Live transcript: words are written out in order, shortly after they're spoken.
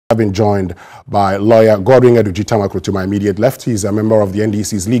I've been joined by lawyer Godwin Edudzi-Tamaklo to my immediate left. He's a member of the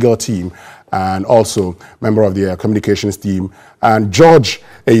NDC's legal team and also member of the communications team. And George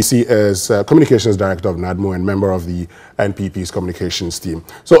AC is communications director of NADMO and member of the NPP's communications team.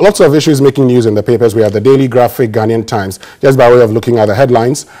 So lots of issues making news in the papers. We have the Daily Graphic, Ghanaian Times, just by way of looking at the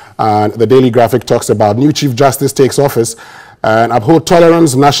headlines. And the Daily Graphic talks about new Chief Justice takes office and uphold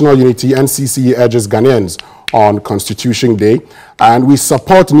tolerance, national unity. NCC urges Ghanaians on Constitution Day, and we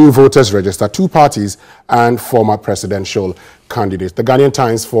support new voters register, 2 parties and former presidential candidates. The Ghanaian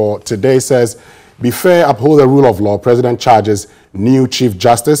Times for today says, be fair, uphold the rule of law. President charges new Chief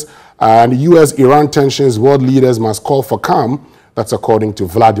Justice, and U.S.-Iran tensions, world leaders must call for calm. That's according to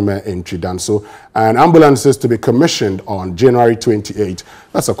Vladimir Intridanso. And ambulances to be commissioned on January 28.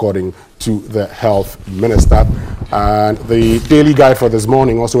 That's according to the health minister. And the Daily Guide for this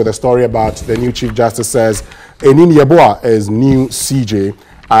morning, also with a story about the new Chief Justice, says Enin Yeboah is new CJ,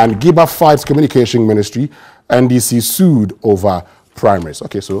 and Giba fights communication ministry. NDC sued over primaries.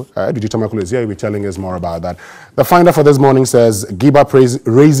 Okay, so Edudzi-Tamaklo is here. He'll be telling us more about that. The finder for this morning says Giba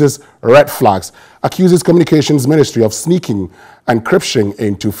raises red flags, accuses communications ministry of sneaking encryption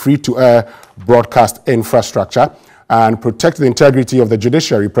into free-to-air broadcast infrastructure, and protect the integrity of the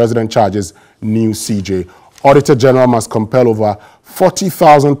judiciary. President charges new CJ. Auditor General must compel over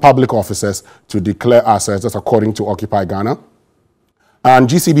 40,000 public officers to declare assets. That's according to Occupy Ghana. And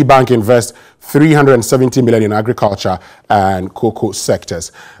GCB Bank invests $370 million in agriculture and cocoa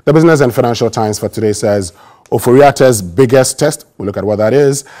sectors. The Business and Financial Times for today says Oforiatta's biggest test, we'll look at what that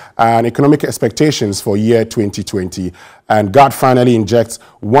is, and economic expectations for year 2020. And God finally injects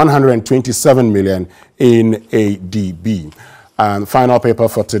 $127 million in ADB. And the final paper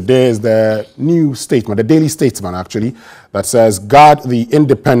for today is the new statement, the Daily Statesman actually, that says, guard the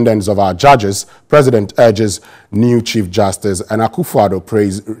independence of our judges. President urges new Chief Justice. And Akufo-Addo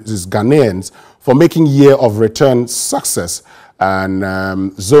praises Ghanaians for making year of return success. And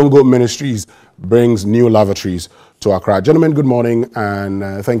Zongo Ministries brings new lavatories to Accra. Gentlemen, good morning,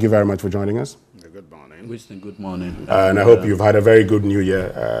 and thank you very much for joining us. Good morning. Winston, good morning. And I hope you've had a very good new year,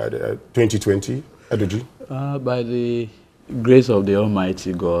 2020. Edudzi? By the grace of the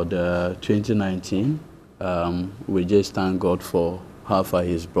Almighty God, 2019, we just thank God for how far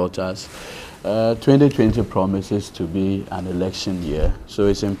He's brought us. 2020 promises to be an election year, so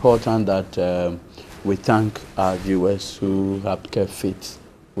it's important that we thank our viewers who have kept faith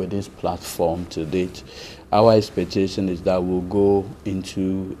with this platform to date. Our expectation is that we'll go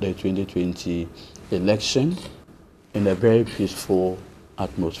into the 2020 election in a very peaceful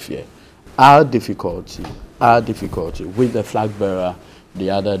atmosphere. Our difficulty with the flag bearer the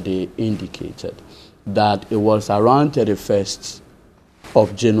other day indicated that it was around 31st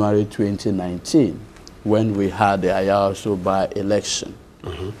of January 2019 when we had the Ayawaso by-election,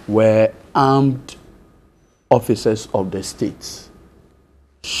 where armed officers of the state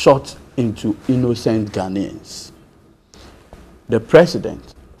shot into innocent Ghanaians. The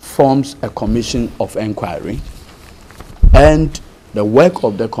president forms a commission of inquiry, and the work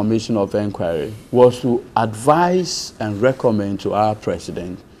of the Commission of Inquiry was to advise and recommend to our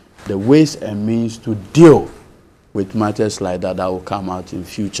president the ways and means to deal with matters like that will come out in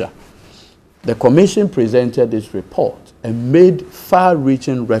future. The Commission presented this report and made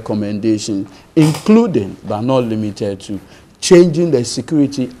far-reaching recommendations, including, but not limited to, changing the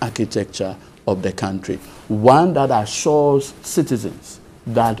security architecture of the country, one that assures citizens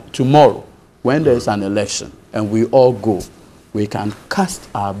that tomorrow, when there is an election and we all go, we can cast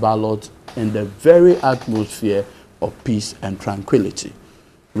our ballot in the very atmosphere of peace and tranquility.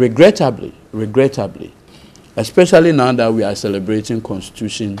 Regrettably, especially now that we are celebrating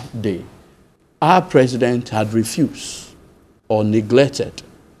Constitution Day, our president had refused or neglected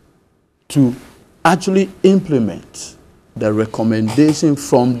to actually implement the recommendation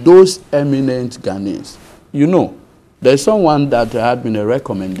from those eminent Ghanaians. You know, there's someone that had been a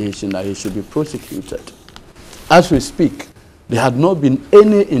recommendation that he should be prosecuted. As we speak, there had not been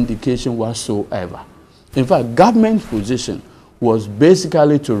any indication whatsoever. In fact, government's position was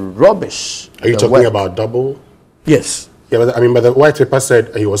basically to rubbish. Are you talking about double? Yes. Yeah, but I mean, but the white paper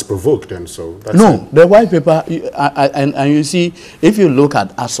said he was provoked, and so that's no, the white paper, and you see, if you look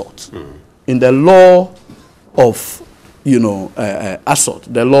at assault, in the law of, assault,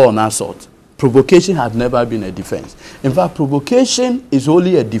 the law on assault, provocation has never been a defense. In fact, provocation is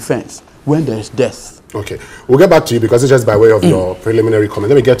only a defense when there is death. Okay, we'll get back to you because it's just by way of your preliminary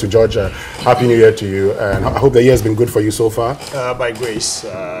comment. Let me get to George. Happy New Year to you, and I hope the year has been good for you so far. By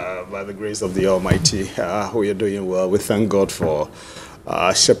the grace of the Almighty, we are doing well. We thank God for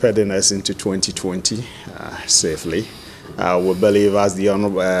shepherding us into 2020 safely. We believe, as the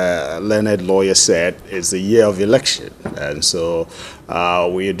honorable learned lawyer said, it's a year of election. And so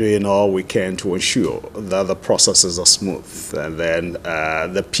we are doing all we can to ensure that the processes are smooth. And then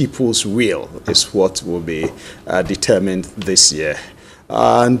the people's will is what will be determined this year.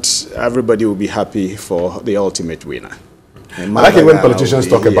 And everybody will be happy for the ultimate winner. I like it when politicians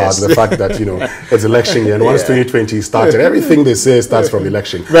talk about the fact that, you know, it's election year, and once 2020 started, everything they say starts from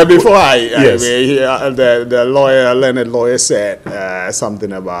election. But before the lawyer, learned lawyer said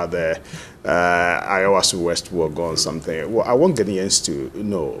something about the Ayawaso West war gone something. Well, I want Ghanaians to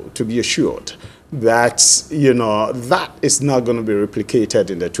know, to be assured that, you know, that is not going to be replicated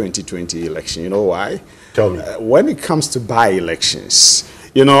in the 2020 election. You know why? Tell me. When it comes to by-elections,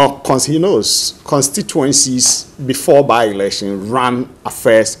 you know, he knows constituencies before by-election run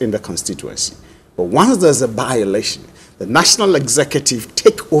affairs in the constituency. But once there's a by-election, the national executive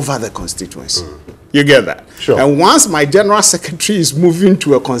take over the constituency. You get that? Sure. And once my general secretary is moving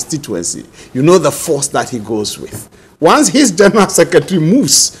to a constituency, you know the force that he goes with. Once his general secretary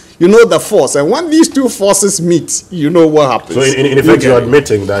moves, you know the force. And when these two forces meet, you know what happens. So in effect, you're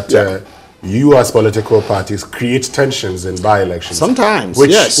admitting that you as political parties create tensions in by-elections. Sometimes,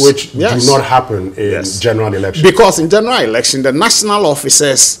 which yes. do not happen in general elections. Because in general election, the national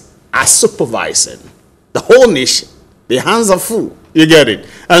officers are supervising the whole nation. Their hands are full. You get it?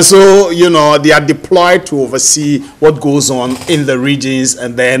 And so, you know, they are deployed to oversee what goes on in the regions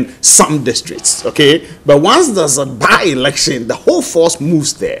and then some districts, okay? But once there's a by-election, the whole force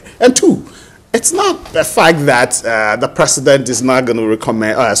moves there. And two, it's not the fact that the president is not going to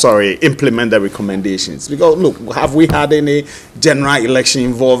implement the recommendations. Because, look, have we had any general election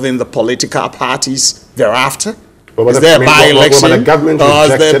involving the political parties thereafter? Is there a by-election? The government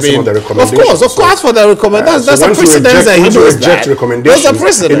rejected some of the recommendations. Of course, for the recommendations. That's a precedent that he knows that. There's a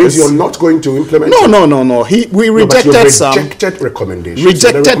precedent. It means you're not going to implement it. No. We rejected some. Rejected recommendations.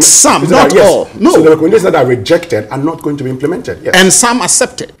 Rejected some, not all. No. So the recommendations that are rejected are not going to be implemented. Yes. And some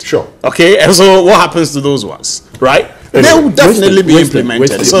accepted. Sure. Okay, and so what happens to those ones, right? They will definitely be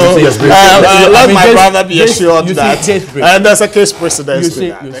implemented. So let my brother be assured that there's a case precedence to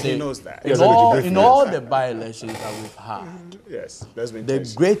that. And he knows that. In all the by-elections that we've had, yes, there's been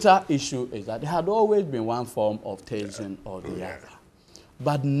the greater issue is that there had always been one form of tension or the other.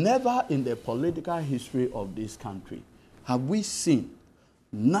 But never in the political history of this country have we seen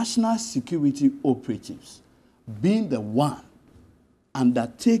national security operatives being the one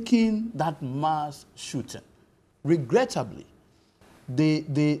undertaking that mass shooting. Regrettably,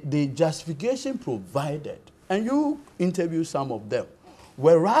 the justification provided, and you interview some of them,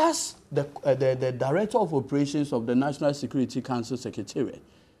 whereas the director of operations of the National Security Council Secretariat,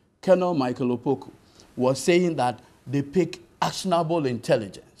 Colonel Michael Opoku, was saying that they pick actionable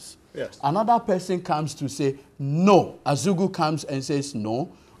intelligence. Yes. Another person comes to say no. Azugu comes and says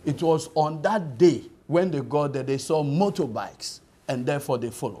no. It was on that day when they got there, they saw motorbikes, and therefore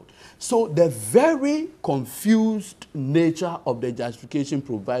they followed. So the very confused nature of the justification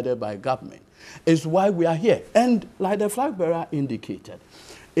provided by government is why we are here. And like the flag bearer indicated,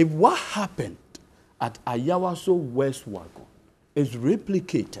 if what happened at Ayawaso West Wagon is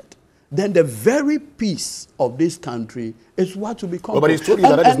replicated, then the very peace of this country is what to become. But he's told you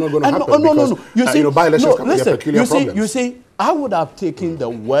that is not going to happen. No. You see, by-elections come with peculiar problems. You see, I would have taken the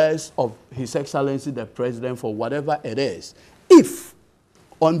words of His Excellency the President for whatever it is, if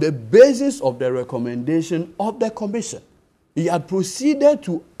on the basis of the recommendation of the commission, he had proceeded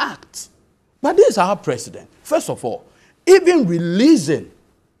to act. But this is our president. First of all, even releasing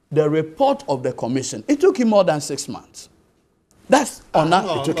the report of the commission, it took him more than 6 months. That's on that.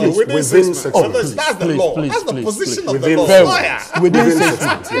 It took him within 6 months. That's the law. That's the position of the law. Within 6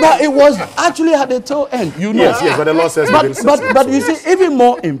 months. But it was actually at the tail end. You know. Yes, but the law says within 6 months. But you see, even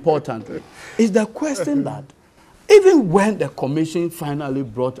more importantly, is the question that even when the commission finally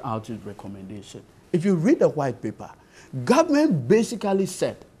brought out its recommendation, if you read the white paper, government basically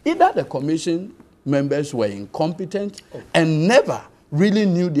said either the commission members were incompetent and never really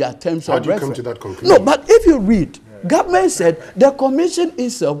knew their terms of reference. How do you come to that conclusion? No, but if you read, government said the commission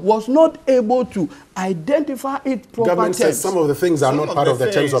itself was not able to identify its proper government terms. says some of the things are not part of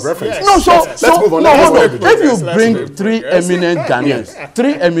the terms of reference. Yes. No, let's move on. If you bring three eminent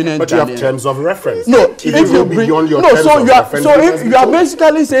Ghanaians, but you have terms of reference. No, if you bring beyond your terms of reference, if you are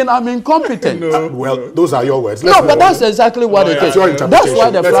basically saying I'm incompetent. Well, those are your words. No, but that's exactly what it is. That's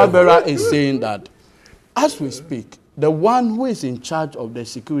why the flag bearer is saying that, as we speak, the one who is in charge of the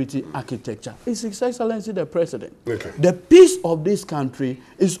security architecture is His Excellency the President. Okay. The peace of this country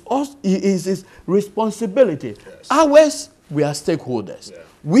is his responsibility. Yes. Ours, we are stakeholders. Yeah.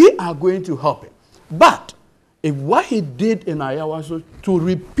 We are going to help him. But if what he did in Ayawaso to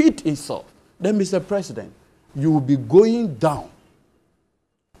repeat itself, then, Mr. President, you will be going down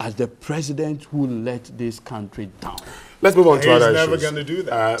as the president who let this country down. Let's move on to other issues. He's never going to do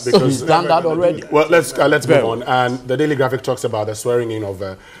that. Because he's done that already. Well, let's move on. And the Daily Graphic talks about the swearing in of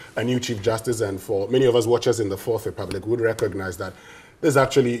a new Chief Justice. And for many of us watchers in the Fourth Republic, would recognize that this is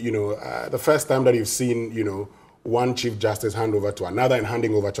actually, the first time that you've seen, one Chief Justice hand over to another and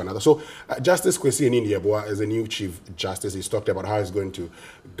handing over to another. So Justice Kwesi Anini-Yeboah is a new Chief Justice. He's talked about how he's going to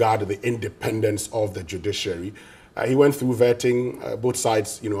guard the independence of the judiciary. He went through vetting. Both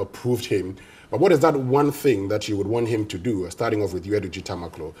sides, approved him. But what is that one thing that you would want him to do, starting off with Uedu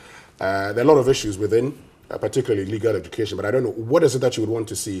Tamaklo? There are a lot of issues within, particularly legal education, but I don't know, what is it that you would want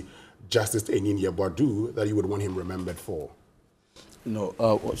to see Justice Anini-Yeboah do that you would want him remembered for? No,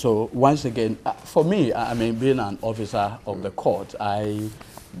 so once again, for me, I mean, being an officer of the court, I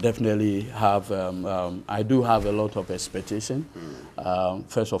definitely have, I do have a lot of expectation.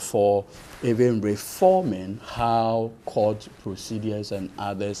 First of all, even reforming how court procedures and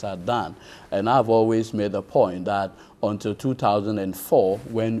others are done. And I've always made the point that until 2004,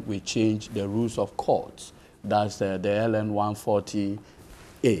 when we changed the rules of courts, that's the LN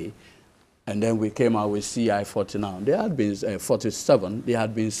 140A, and then we came out with CI 49. There had been 47. There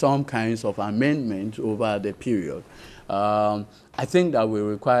had been some kinds of amendments over the period. I think that we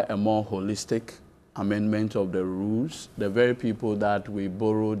require a more holistic amendment of the rules. The very people that we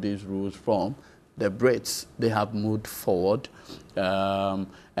borrow these rules from, the Brits, they have moved forward.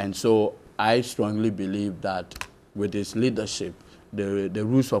 And so I strongly believe that with his leadership, the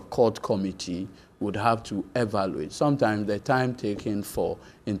Rules of Court Committee would have to evaluate. Sometimes the time taken for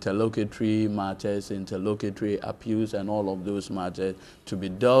interlocutory matters, interlocutory appeals, and all of those matters to be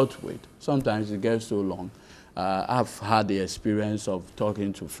dealt with, sometimes it gets so long. I've had the experience of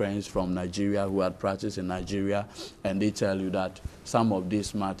talking to friends from Nigeria who had practiced in Nigeria, and they tell you that some of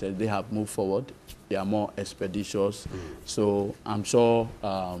these matters, they have moved forward. They are more expeditious. So I'm sure,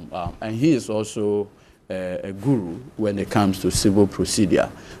 and he is also a guru when it comes to civil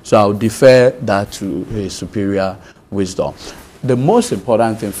procedure. So I'll defer that to his superior wisdom. The most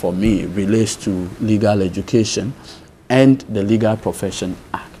important thing for me relates to legal education and the Legal Profession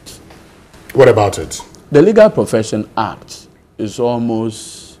Act. What about it? The Legal Profession Act is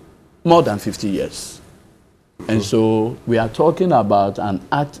almost more than 50 years. And so we are talking about an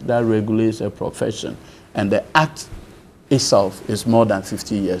act that regulates a profession, and the act itself is more than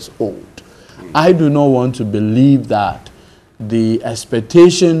 50 years old. I do not want to believe that the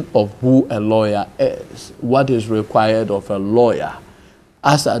expectation of who a lawyer is, what is required of a lawyer,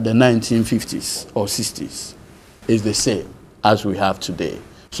 as at the 1950s or 60s, is the same as we have today.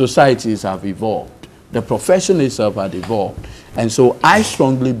 Societies have evolved. The profession itself has evolved. And so I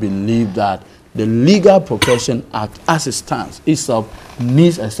strongly believe that the Legal Profession Act, as it stands itself,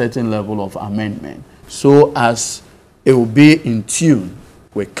 needs a certain level of amendment so as it will be in tune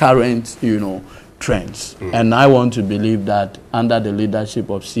with current, trends. And I want to believe that under the leadership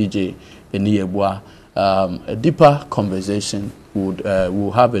of CJ Anini-Yeboah, a deeper conversation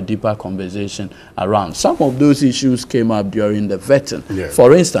we'll have a deeper conversation around. Some of those issues came up during the vetting. Yeah.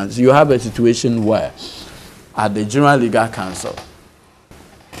 For instance, you have a situation where at the General Legal Council,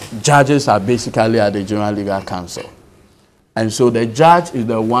 judges are basically at the General Legal Council. And so the judge is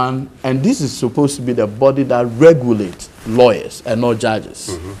the one, and this is supposed to be the body that regulates lawyers and not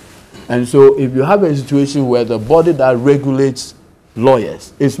judges. And so if you have a situation where the body that regulates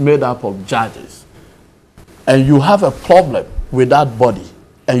lawyers is made up of judges, and you have a problem with that body,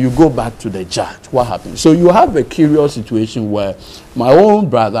 and you go back to the judge, what happens? So you have a curious situation where my own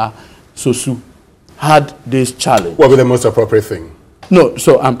brother, Sosu, had this challenge. What would be the most appropriate thing? No,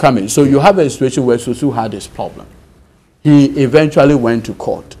 so I'm coming. So you have a situation where Sosu had this problem. He eventually went to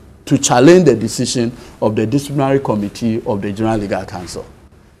court to challenge the decision of the disciplinary committee of the General Legal Council.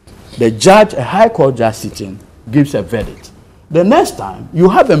 The judge, a high court judge sitting, gives a verdict. The next time, you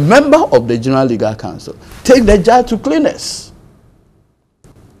have a member of the General Legal Council take the judge to cleaners.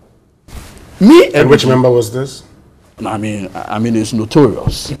 And which member was this? I mean, it's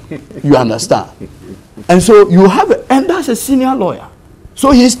notorious. You understand? And so you have, and that's a senior lawyer.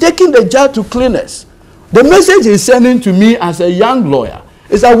 So he's taking the judge to cleaners. The message he's sending to me as a young lawyer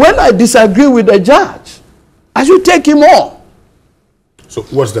is that when I disagree with the judge, I should take him on. So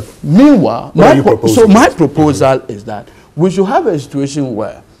what's the... Meanwhile, my proposal is that we should have a situation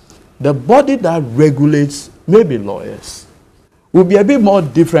where the body that regulates maybe lawyers will be a bit more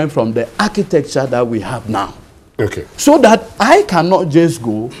different from the architecture that we have now. Okay. So that I cannot just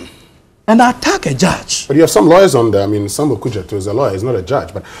go and attack a judge. But you have some lawyers on there. I mean, Sambo Kudjeto is a lawyer, he's not a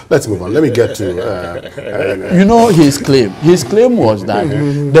judge. But let's move on. Let me get to... you know his claim. His claim was that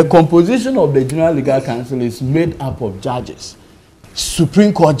the composition of the General Legal Council is made up of judges,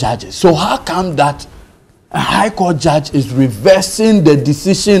 Supreme Court judges. So how come that a High Court judge is reversing the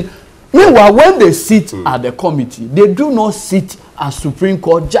decision? Meanwhile, when they sit at the committee, they do not sit as Supreme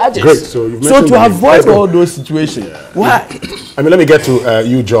Court judges. Great. So to avoid all those situations, why? I mean, let me get to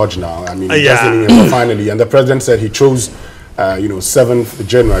you, George, now. I mean, finally, and the president said he chose, 7th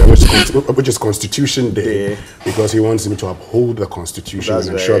January, which is Constitution Day, because he wants him to uphold the Constitution and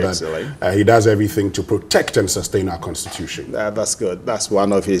ensure that he does everything to protect and sustain our Constitution. That's good. That's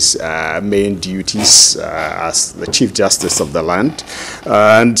one of his main duties as the Chief Justice of the land.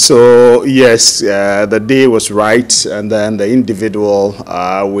 And so, yes, the day was right, and then the individual,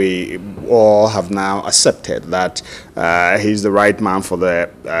 we all have now accepted that he's the right man for the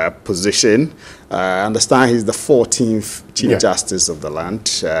position. I understand he's the 14th Chief Justice of the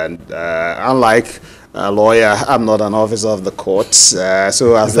land, and unlike a lawyer, I'm not an officer of the courts,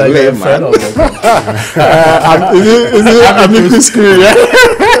 so as a layman,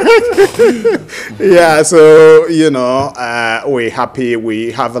 yeah, so, we're happy.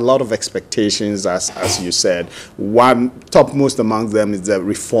 We have a lot of expectations, as you said. One topmost among them is the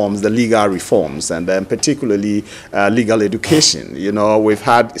reforms, the legal reforms, and then particularly legal education. We've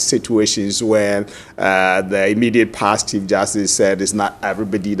had situations where the immediate past Chief Justice said it's not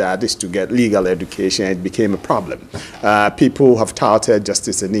everybody that is to get legal education. It became a problem. People have touted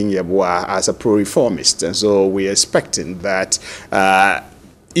Justice Anin Yeboah as a pro-reformist, and so we're expecting that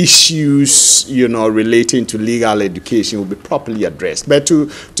issues, relating to legal education will be properly addressed. But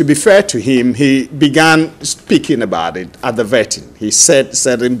to be fair to him, he began speaking about it at the vetting. He said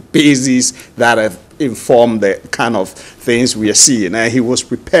certain bases that have informed the kind of things we are seeing, and he was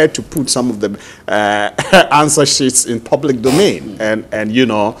prepared to put some of the answer sheets in public domain, and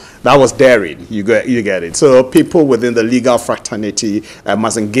that was daring. You get it. So people within the legal fraternity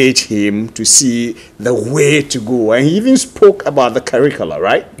must engage him to see the way to go, and he even spoke about the curricula,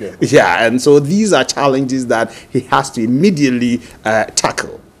 right? Yeah, and so these are challenges that he has to immediately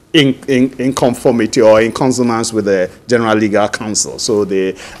tackle in conformity or in consonance with the General Legal Council. So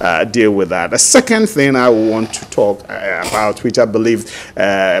they deal with that. The second thing I want to talk about, which I believe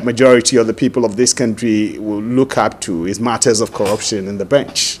majority of the people of this country will look up to, is matters of corruption in the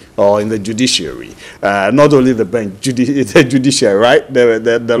bench or in the judiciary. Not only the bench, the judiciary, right?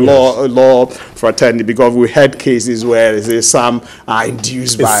 The law fraternity, because we had cases where some are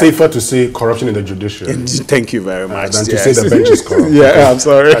induced by... It's safer to say corruption in the judiciary. Thank you very much. Than to say the bench is corrupt. Yeah, I'm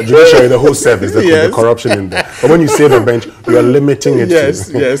sorry. Judiciary, the whole service, the corruption in there. But when you say the bench, you are limiting it to the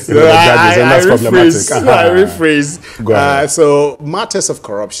judges, and that's problematic. I rephrase. So matters of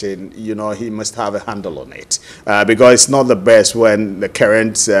corruption, he must have a handle on it, because it's not the best when the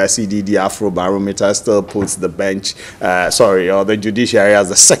current CDD Afrobarometer still puts the bench, or the judiciary as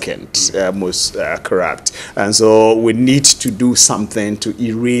the second most corrupt. And so we need to do something to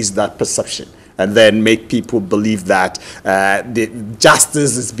erase that perception, and then make people believe that the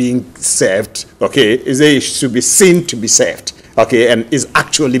justice is being served, it should be seen to be served, and is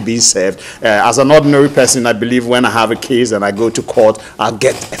actually being served. As an ordinary person, I believe when I have a case and I go to court, I'll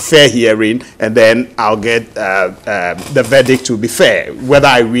get a fair hearing, and then I'll get the verdict to be fair. Whether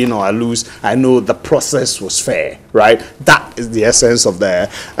I win or I lose, I know the process was fair, right? That is the essence of the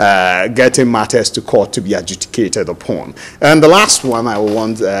getting matters to court to be adjudicated upon. And the last one I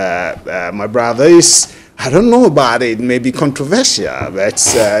want my brother is, I don't know about it, may be controversial, but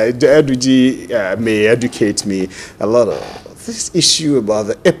Eduji may educate me a lot of this issue about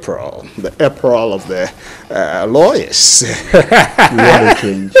the April of the lawyers. You want to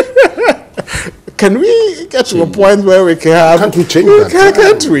change? Can we get to a point where we can have... Can't we change that?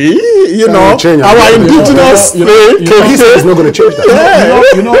 Can't we? Our indigenous... KVC is not going to change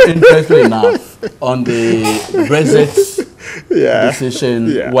that. Interestingly enough, on the Brexit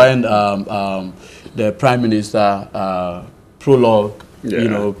decision, when the Prime Minister prologued,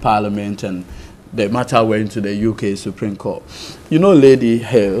 Parliament, and the matter went to the UK Supreme Court. Lady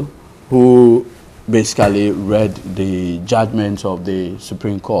Hale, who basically read the judgments of the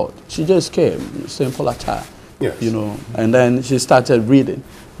Supreme Court, she just came, simple attack, and then she started reading.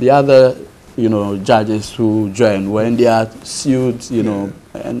 The other, judges who joined, when they are sued,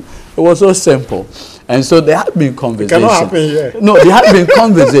 and it was so simple. And so there had been conversation. It cannot happen here. No, there had been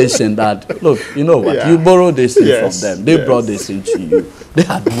conversation that, look, you know what, you borrowed this thing from them. They brought this into you. They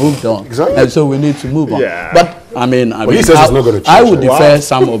had moved on. Exactly. And so we need to move on. But, he says it's not going to change. I would defer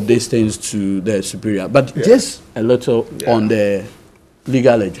some of these things to the superior. But just a little on the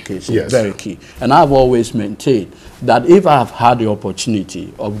legal education, Yes. very key. And I've always maintained that if I've had the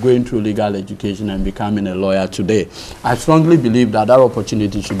opportunity of going through legal education and becoming a lawyer today, I strongly believe that that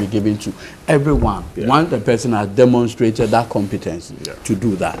opportunity should be given to everyone once the person has demonstrated that competence to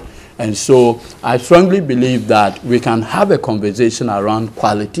do that. And so I strongly believe that we can have a conversation around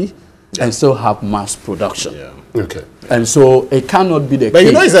quality and still have mass production. Okay. And so it cannot be the case. But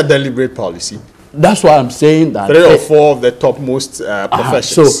you know it's a deliberate policy. That's why I'm saying that 3 or 4 of the topmost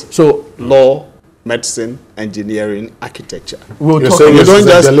professions. So law, medicine, engineering, architecture. we'll You're talk saying You this is don't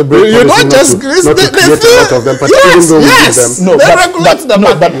a just deliberate you policy don't just not to create a lot of them, but even though we need them. No, they but- regulate but- the no,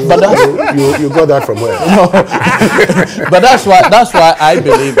 market. but that's, You got that from where? but that's why I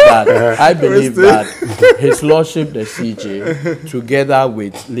believe that His Lordship the CJ, together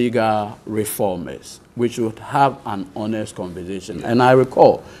with legal reformers, we should have an honest conversation. And I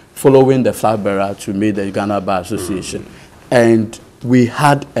recall following the flag bearer to meet the Ghana Bar Association, and we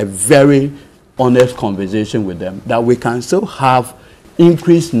had a very honest conversation with them that we can still have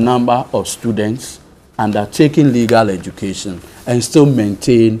increased number of students undertaking legal education and still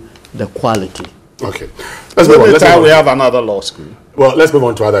maintain the quality. Okay. Let's move on. Every Let's time move we on. have another law school. Well, let's move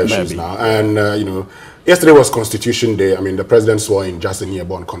on to other issues Maybe. now. And, you know, yesterday was Constitution Day. I mean, the president swore in Justin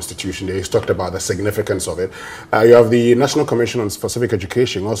Yeboah on Constitution Day. He's talked about the significance of it. You have the National Commission on Civic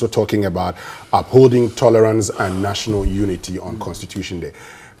Education also talking about upholding tolerance and national unity on Constitution Day.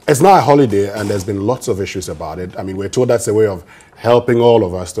 It's now a holiday, and there's been lots of issues about it. I mean, we're told that's a way of helping all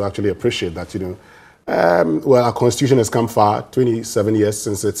of us to actually appreciate that, you know, well, our Constitution has come far, 27 years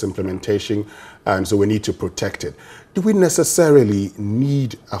since its implementation, and so we need to protect it. Do we necessarily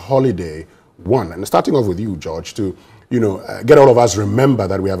need a holiday, one, and starting off with you, George, to, you know, get all of us remember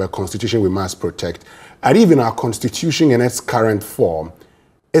that we have a Constitution we must protect, and even our Constitution in its current form,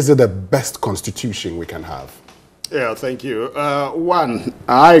 is it the best Constitution we can have? Yeah, thank you. One,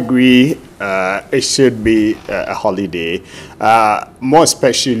 I agree it should be a holiday, more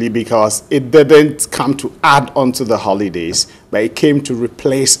especially because it didn't come to add on to the holidays, but it came to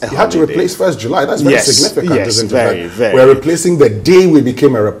replace a holiday. You had to replace 1st July. That's very significant, yes, isn't very, it? very. We're replacing the day we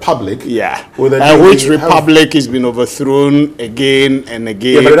became a republic. Yeah, with a day which we have- republic has been overthrown again and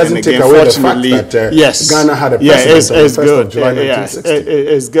again. Yeah, but it doesn't and take again. away the fact Fortunately, that yes, Ghana had a yeah, president it's on the 1st good. of July, Yes, 1960.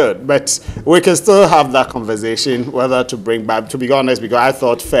 it's good. But we can still have that conversation whether to bring back. To be honest, because I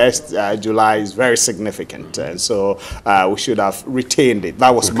thought 1st July is very significant, and so we should have retained it.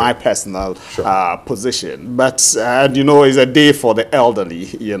 That was my personal position. But you know, it's a day for the elderly.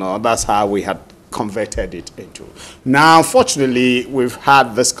 You know, that's how we had converted it into. Now, unfortunately, we've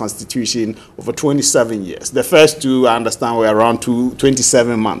had this constitution over 27 years. The first two, I understand, were around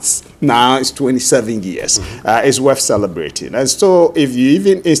 27 months. Now it's 27 years. It's worth celebrating. And so if you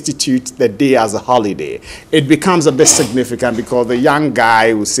even institute the day as a holiday, it becomes a bit significant because the young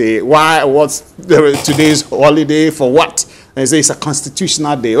guy will say, why, what's today's holiday for what? And say it's a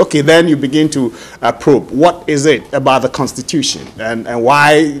constitutional day. Okay, then you begin to probe. What is it about the Constitution and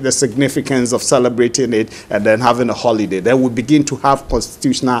why the significance of celebrating it and then having a holiday? Then we begin to have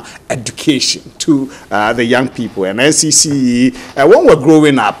constitutional education to the young people. And NCCE, when we're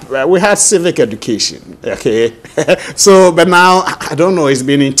growing up, we had civic education, okay? So, but now, I don't know, it's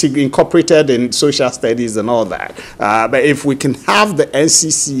been incorporated in social studies and all that. But if we can have the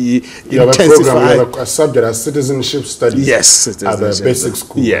NCCE You have a program, intensified... you have a subject as citizenship studies. Yes, at the basic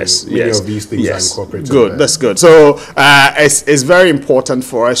school. Yes, many yes. of these things yes. are incorporated. Good, there. that's good. So it's very important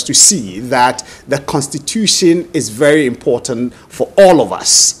for us to see that the Constitution is very important for all of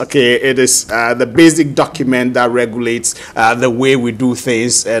us. Okay, it is the basic document that regulates the way we do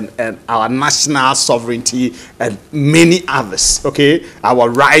things and our national sovereignty and many others. Okay, our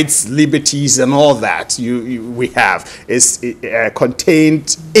rights, liberties, and all that we have is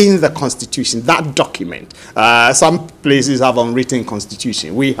contained in the Constitution. That document. Some places have unwritten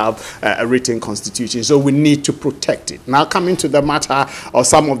constitution. We have a written constitution, so we need to protect it. Now, coming to the matter of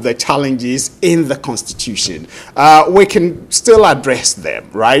some of the challenges in the constitution, we can still address them,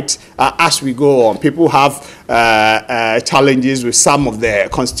 right? As we go on, people have challenges with some of the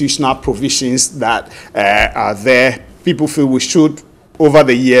constitutional provisions that are there. People feel we should. Over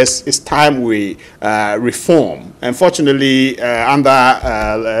the years, it's time we reform. Unfortunately, under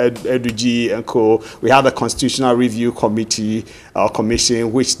Eduji and Co., we had a Constitutional Review Committee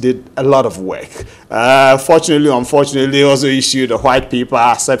commission, which did a lot of work. Fortunately, unfortunately, they also issued a white paper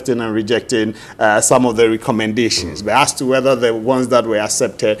accepting and rejecting some of the recommendations. But as to whether the ones that were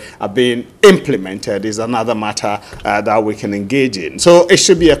accepted are being implemented is another matter that we can engage in. So it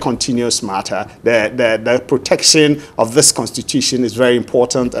should be a continuous matter. The protection of this constitution is very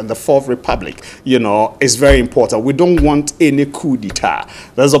important, and the Fourth Republic, you know, is very important. We don't want any coup d'etat.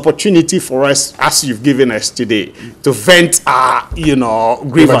 There's opportunity for us, as you've given us today, to vent our, you know,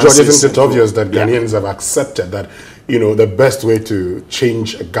 grievances. But George, isn't it obvious that Ghanaians have accepted that, you know, the best way to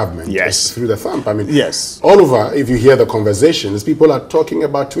change a government is through the thumb? I mean, all over, if you hear the conversations, people are talking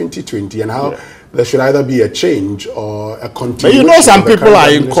about 2020 and how there should either be a change or a continuation. But you know, some people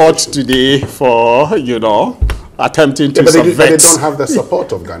are in court today for, you know, attempting to subvert. But they don't have the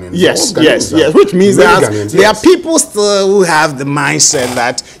support of Ghanaians. Yes, which means there are people still who have the mindset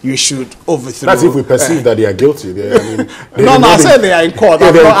that you should overthrow. That's if we perceive that they are guilty. I said they are in court.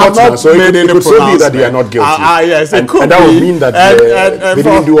 I've not so made any pronouncement. It could be that they are not guilty. Yes, it could and that would mean that they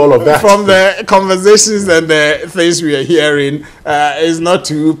didn't do all of that. From the conversations and the things we are hearing, is not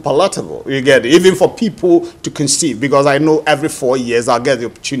too palatable. You get it? Even for people to conceive, because I know every 4 years I'll get the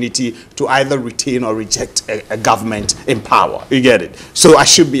opportunity to either retain or reject a government in power. You get it? So I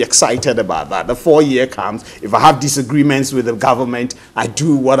should be excited about that. The 4-year comes. If I have disagreements with the government, I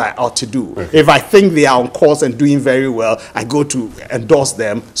do what I ought to do. Okay. If I think they are on course and doing very well, I go to endorse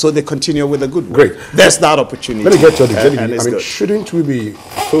them so they continue with the good work. Great. There's that opportunity. Let me get to the I mean, shouldn't we be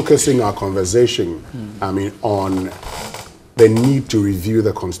focusing our conversation, I mean, on the need to review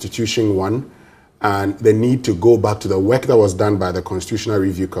the Constitution, one, and the need to go back to the work that was done by the Constitutional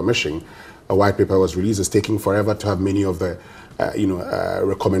Review Commission? A white paper was released. It's taking forever to have many of the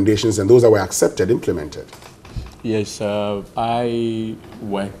recommendations and those that were accepted implemented. Yes, I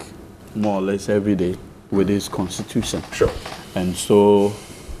work more or less every day with this constitution. Sure. And so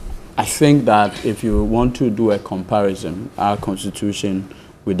I think that if you want to do a comparison, our constitution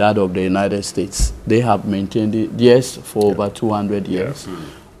with that of the United States, they have maintained it, yes, for over 200 years.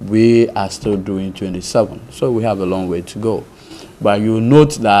 We are still doing 27, so we have a long way to go. But you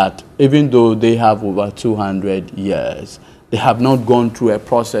note that even though they have over 200 years, they have not gone through a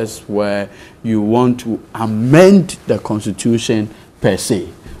process where you want to amend the constitution per se.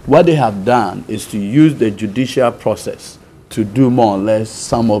 What they have done is to use the judicial process to do more or less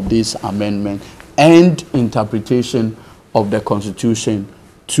some of these amendments and interpretation of the constitution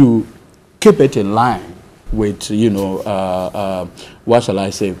to keep it in line with, you know, what shall I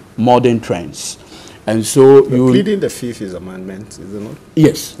say, modern trends. And so you pleading the Fifth Amendment, is it not?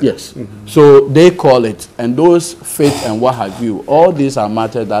 Yes, yes. So they call it, and those Fifth and what have you, all these are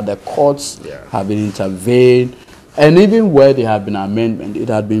matters that the courts have been intervened, and even where there have been amendments, it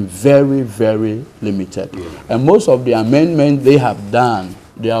has been very, very limited. And most of the amendments they have done,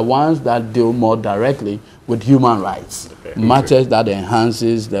 they are ones that deal more directly with human rights, matters that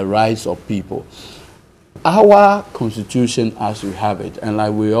enhances the rights of people. Our constitution as we have it, and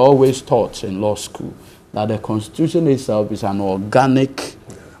like we always taught in law school, that the constitution itself is an organic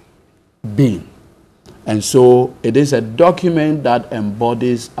being. And so it is a document that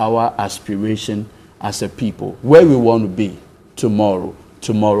embodies our aspiration as a people, where we want to be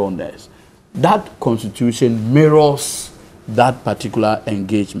tomorrow next. That constitution mirrors that particular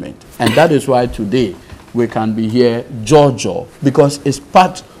engagement. And that is why today we can be here, Georgia, because it's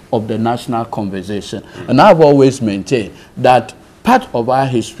part of the national conversation. And I've always maintained that part of our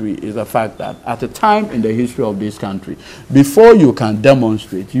history is the fact that at a time in the history of this country, before you can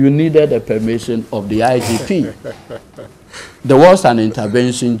demonstrate, you needed the permission of the IGP. There was an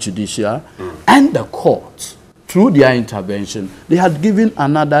intervention judicial, and the courts, through their intervention, they had given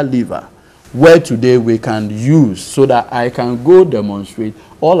another lever where today we can use so that I can go demonstrate.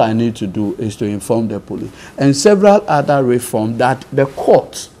 All I need to do is to inform the police. And several other reforms that the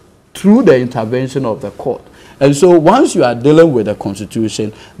courts, through the intervention of the court. And so once you are dealing with the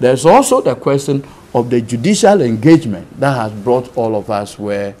constitution, there's also the question of the judicial engagement that has brought all of us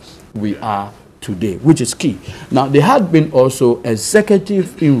where we are today, which is key. Now, there had been also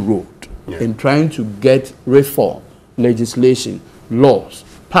executive inroad in trying to get reform, legislation, laws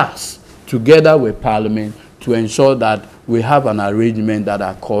passed together with Parliament to ensure that we have an arrangement that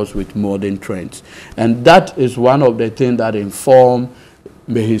accords with modern trends. And that is one of the things that inform,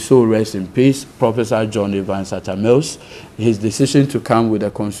 may his soul rest in peace, Professor John Evans Atta Mills, his decision to come with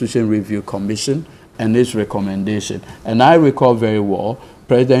the Constitution Review Commission and its recommendation. And I recall very well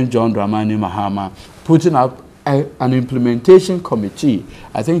President John Dramani Mahama putting up an implementation committee,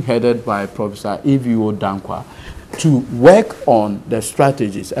 I think headed by Professor E.V.O. Dankwa, to work on the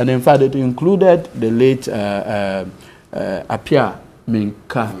strategies. And in fact, it included the late Apia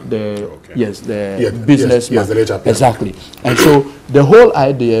Minka, the Yeah, businessman. yes, the late Apia. Exactly. And so the whole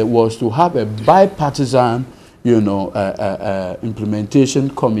idea was to have a bipartisan, implementation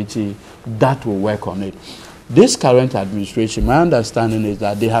committee that will work on it. This current administration, my understanding is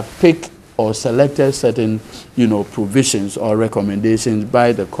that they have picked or selected certain, provisions or recommendations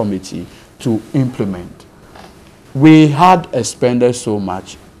by the committee to implement. We had expended so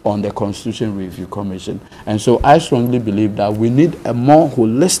much on the Constitution Review Commission, and so I strongly believe that we need a more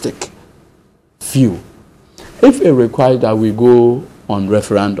holistic view. If it requires that we go on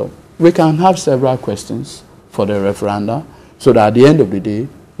referendum, we can have several questions for the referendum, so that at the end of the day,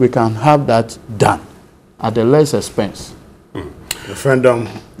 we can have that done at the less expense. Referendum,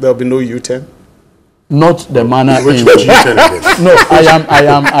 there'll be no U-turn? Not the manner in which. No,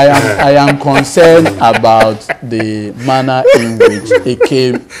 I am concerned about the manner in which it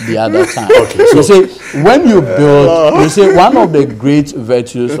came the other time. Okay, so you see, when you build, you see, one of the great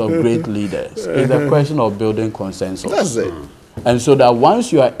virtues of great leaders is the question of building consensus. That's it. And so that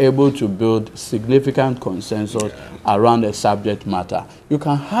once you are able to build significant consensus around a subject matter, you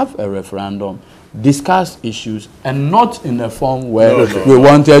can have a referendum, discuss issues, and not in the form where we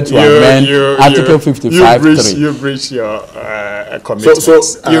wanted to amend Article 55.3. You breached your commitments.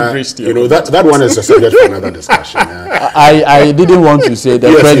 You breached your that one is a subject for another discussion. I didn't want to say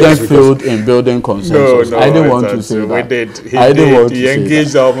the president failed in building consensus. No, I didn't want to say that. We did. He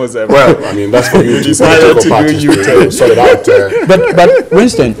engaged almost everyone. Well, I mean, that's for you to decided to do U-turn. Sort it out. But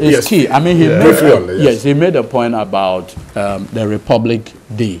Winston, it's key. I mean, he made a point about the Republic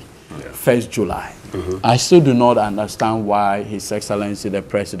Day. 1st July. I still do not understand why His Excellency the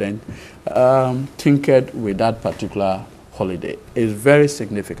President tinkered with that particular holiday. It's very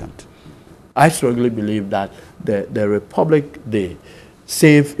significant. I strongly believe that the Republic Day,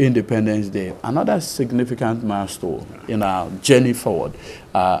 save Independence Day, another significant milestone in our journey forward,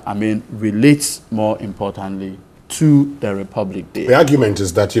 relates more importantly to the Republic Day. The argument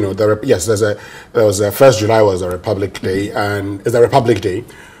is that, there was a 1st July was a Republic Day, and it's a Republic Day.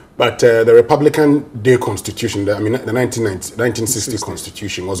 But the Republican Day Constitution, the 1960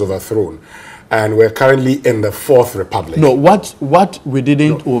 Constitution was overthrown. And we're currently in the 4th Republic. No, what we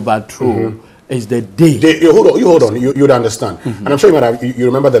didn't overthrow is the day. You hold on. You'd understand. And I'm sure you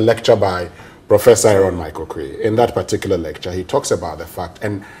remember the lecture by Professor Aaron Michael Quay. In that particular lecture, he talks about the fact,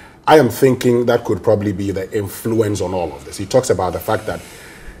 and I am thinking that could probably be the influence on all of this. He talks about the fact that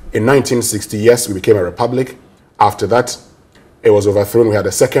in 1960, yes, we became a republic. After that, it was overthrown. We had a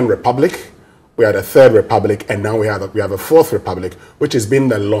 2nd Republic, we had a 3rd Republic, and now we have a 4th Republic, which has been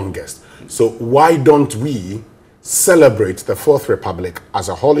the longest. So why don't we celebrate the 4th Republic as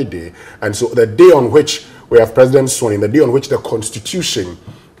a holiday? And so the day on which we have President sworn in, the day on which the Constitution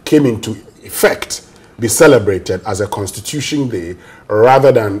came into effect, be celebrated as a Constitution Day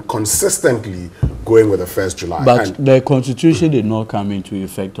rather than consistently going with the 1st July. But the Constitution did not come into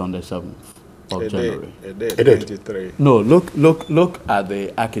effect on the 7th. Of January. It did. No, look at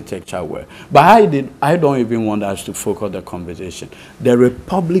the architecture where. But I don't even want us to focus the conversation. The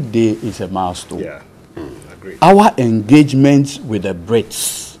Republic Day is a milestone. Yeah, agreed. Our engagement with the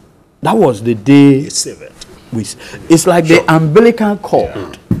Brits, that was the day. It's like the umbilical cord.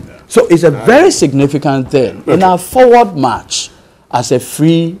 Yeah. So it's a very significant thing in our forward march as a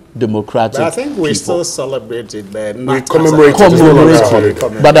free democratic But I think we people. still celebrated the we commemorate.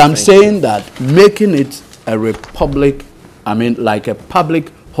 But I'm saying that making it a republic, like a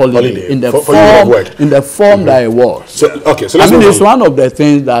public holiday in the form that it was. So it's one of the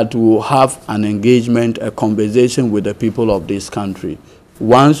things that will have an engagement, a conversation with the people of this country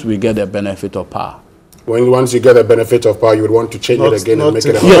once we get the benefit of power. Once you get the benefit of power, you would want to change it again and make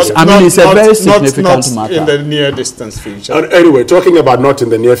it a yes, it's a very significant matter. In the near distance future. Anyway, talking about not in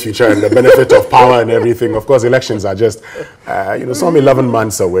the near future and the benefit of power and everything, of course, elections are just, some 11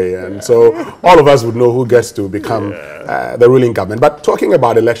 months away. And so all of us would know who gets to become the ruling government. But talking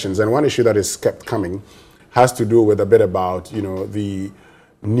about elections, and one issue that is kept coming has to do with a bit about, the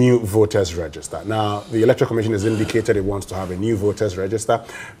new voters register. Now, the Electoral Commission has indicated it wants to have a new voters register.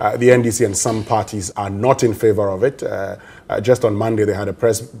 The NDC and some parties are not in favor of it. Just on Monday, they had a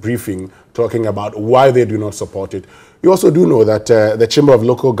press briefing talking about why they do not support it. You also do know that the Chamber of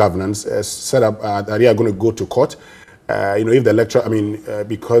Local Governance has set up that they are going to go to court. If the electoral,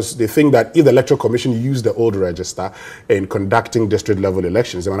 because they think that if the Electoral Commission used the old register in conducting district level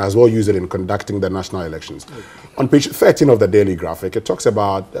elections, they might as well use it in conducting the national elections. Okay. On page 13 of the Daily Graphic, it talks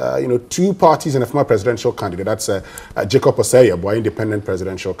about, 2 parties and a former presidential candidate. That's Jacob Osei-Yeboah, independent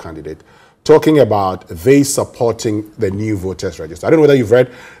presidential candidate, talking about they supporting the new voters register. I don't know whether you've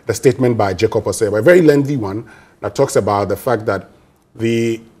read the statement by Jacob Osei-Yeboah, a very lengthy one, that talks about the fact that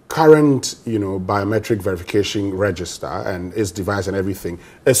the current, biometric verification register and its device and everything,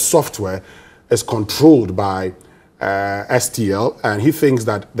 its software is controlled by STL, and he thinks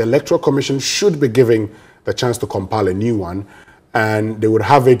that the Electoral Commission should be giving the chance to compile a new one, and they would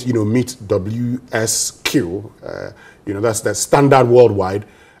have it, meet WSQ, that's the standard worldwide,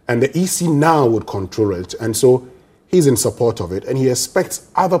 and the EC now would control it, and so he's in support of it, and he expects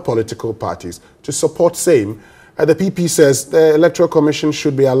other political parties to support same. The PP says the Electoral Commission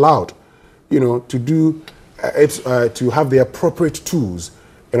should be allowed, to do to have the appropriate tools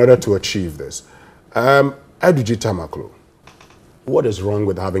in order to achieve this. Aduji Tamaklo, what is wrong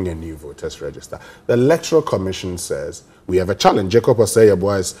with having a new voters register? The Electoral Commission says we have a challenge. Jacob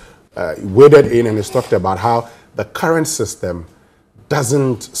Osei-Yeboah has waded in and has talked about how the current system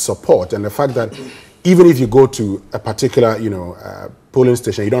doesn't support, and the fact that even if you go to a particular, polling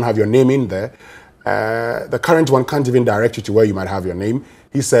station, you don't have your name in there, the current one can't even direct you to where you might have your name.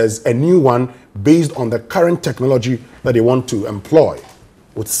 He says a new one based on the current technology that they want to employ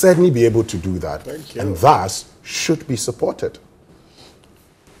would certainly be able to do that, and thus should be supported.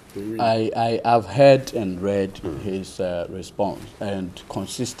 I have heard and read his response, and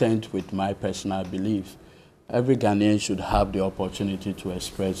consistent with my personal belief, every Ghanaian should have the opportunity to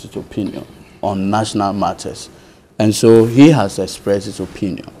express his opinion on national matters. And so he has expressed his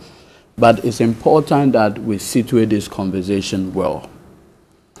opinion. But it's important that we situate this conversation well.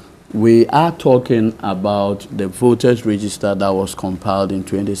 We are talking about the voters register that was compiled in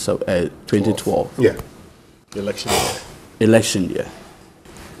 2012. Yeah. Election year. Election year.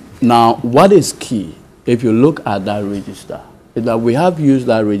 Now, what is key, if you look at that register, is that we have used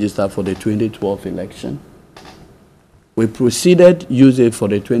that register for the 2012 election. We proceeded to use it for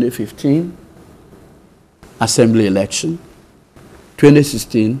the 2015 assembly election,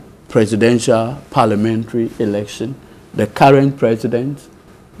 2016 presidential parliamentary election. The current president,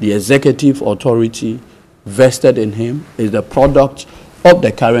 the executive authority vested in him, is the product of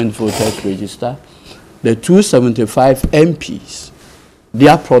the current voters register. The 275 MPs, they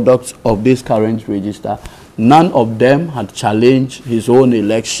are products of this current register. None of them had challenged his own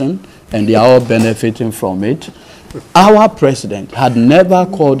election, and they are all benefiting from it. Our president had never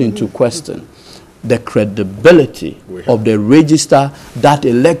called into question the credibility of the register that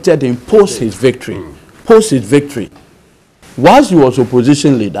elected him post his victory. Post his victory. Whilst he was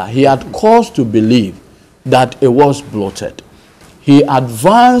opposition leader, he had cause to believe that it was bloated. He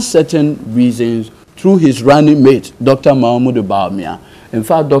advanced certain reasons through his running mate, Dr. Mahmoud Bawumia. In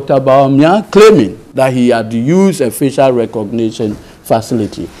fact, Dr. Bawumia, claiming that he had used a facial recognition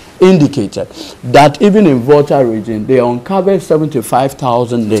facility, indicated that even in Volta region, they uncovered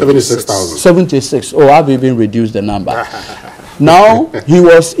 75,000 names. 76,000. 76. Oh, I've even reduced the number. Now, he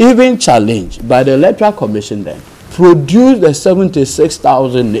was even challenged by the Electoral Commission then. Produce the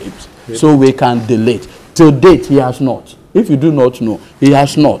 76,000 names so we can delete. Till date, he has not. If you do not know, he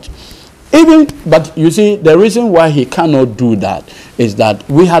has not. But you see, the reason why he cannot do that is that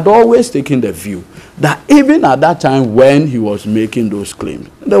we had always taken the view that even at that time when he was making those claims,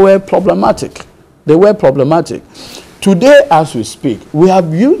 they were problematic. They were problematic. Today, as we speak, we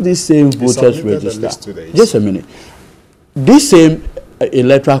have used this same voters register. Just a minute. This same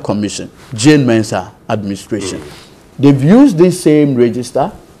Electoral Commission, Jane Mensah administration, they've used this same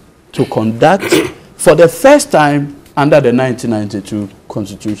register to conduct, for the first time under the 1992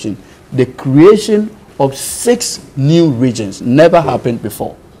 Constitution, the creation of 6 new regions. Never happened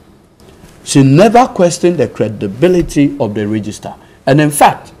before. She never questioned the credibility of the register. And in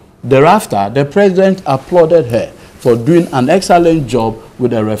fact, thereafter, the president applauded her for doing an excellent job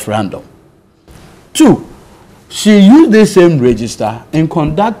with the referendum. 2, she used the same register in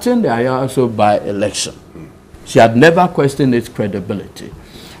conducting the IRSO by-election. She had never questioned its credibility.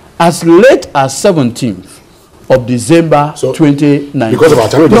 As late as 17th of December 2019. Because of our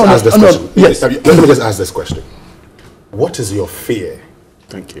time, let me just ask this question. Yes. Let me just ask this question. What is your fear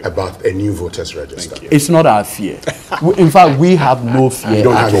about a new voters register? It's not our fear. In fact, we have no fear. You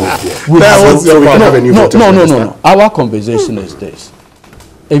don't have any fear. No. Our conversation is this.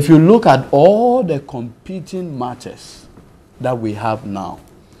 If you look at all the competing matters that we have now,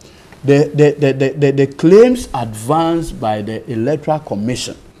 the claims advanced by the Electoral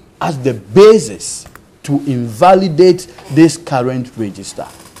Commission as the basis to invalidate this current register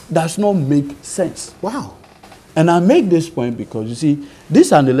does not make sense. Wow. And I make this point because, you see, this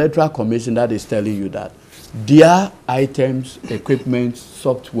is an Electoral Commission that is telling you that their items, equipment,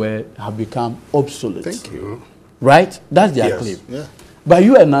 software have become obsolete. Thank you. Right? That's their claim. Yeah. But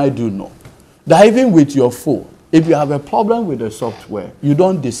you and I do know that even with your phone, if you have a problem with the software, you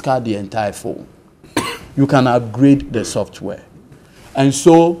don't discard the entire phone. you can upgrade the software. And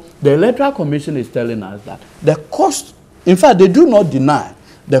so the Electoral Commission is telling us that the cost, in fact, they do not deny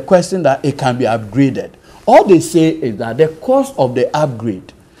the question that it can be upgraded. All they say is that the cost of the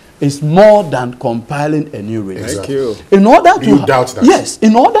upgrade is more than compiling a new register. Thank you. In order Do you doubt that? Yes,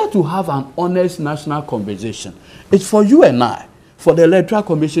 in order to have an honest national conversation, it's for you and I, for the Electoral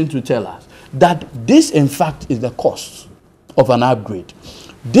Commission to tell us that this, in fact, is the cost of an upgrade.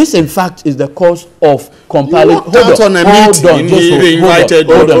 This, in fact, is the cost of compiling. Hold on, Hold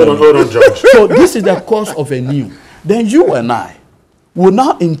on, George. So this is the cost of a new. Then you and I will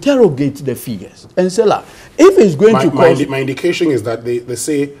now interrogate the figures and say, like, if it's going to cost... My indication is that they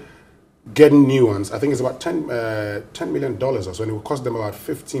say getting new ones, I think it's about $10 million or so, and it will cost them about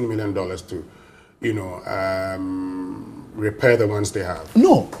 $15 million to, you know, repair the ones they have.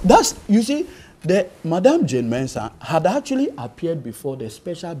 No, that's, you see, Madame Jane Mensah had actually appeared before the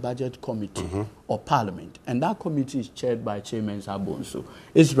Special Budget Committee of Parliament, and that committee is chaired by Chairman Sabonso,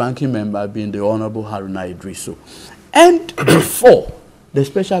 its ranking member being the Honorable Haruna Idrisu. And before the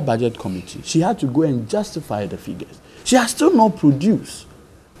Special Budget Committee, she had to go and justify the figures. She has still not produced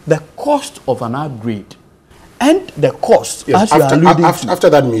the cost of an upgrade and the cost, yes, as you are alluding to. After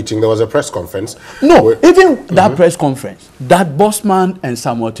that meeting, there was a press conference. No, even that press conference, that Bosman and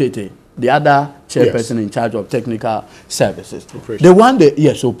Samuel Tete, the other chairperson in charge of technical services, the one they,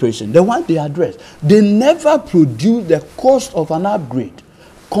 operation, the one they addressed, they never produced the cost of an upgrade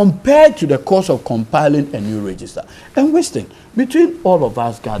compared to the cost of compiling a new register. And Winston, between all of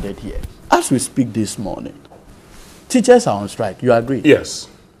us gathered here, as we speak this morning, teachers are on strike. You agree? Yes.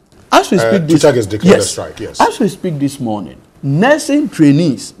 As we speak this, teacher has declared a strike, yes. As we speak this morning, nursing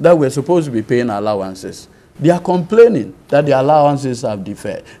trainees that were supposed to be paying allowances, they are complaining that the allowances have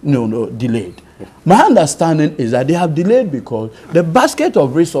delayed. My understanding is that they have delayed because the basket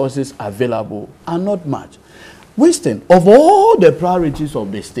of resources available are not much. Winston, of all the priorities of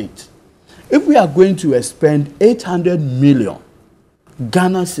the state, if we are going to expend 800 million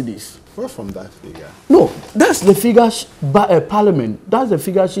Ghana cedis. Where from that figure? No, that's the figure by Parliament. That's the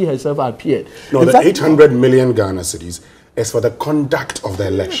figure she herself appeared. No, the 800 million Ghana cedis is for the conduct of the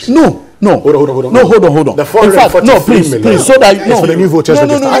election. No. Hold on. No, hold on. The 443 million. Please, so that is for the new voters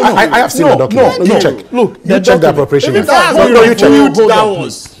register. I have seen the document. You check. Look, you check the appropriation. You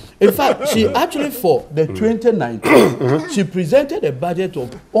check. In fact, she actually, for the 2019, she presented a budget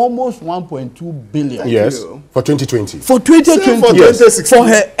of almost 1.2 billion. Yes, for 2020. For 2020, for yes. For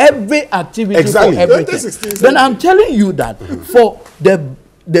her every activity, exactly. for everything. Then I'm telling you that for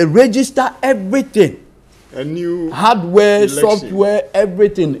the register, everything, a new hardware, software,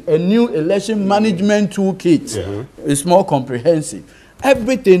 everything, a new election management toolkit, it's more comprehensive.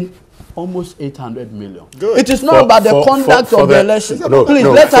 Everything. Almost 800 million. Good. It is not about the conduct of the election. Please,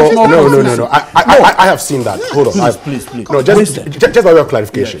 let us not. No. I have seen that. Hold on. Please. No, just by way of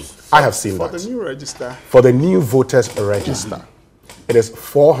clarification. Yes. I have seen that. For the new register. For the new voters register, it is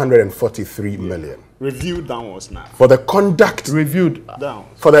 443 million. Reviewed downwards now. For the conduct. Reviewed down.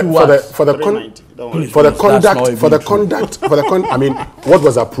 For the conduct. I mean, what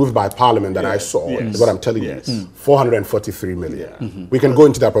was approved by Parliament that I saw is what I'm telling you. 443 million. We can go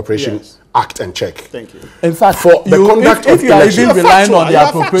into the Appropriation Act and check. Thank you. In fact, for the conduct if you are even relying on the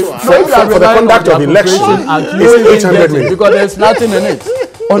appropriation, for the conduct of election, it's 800 million because there's nothing in it.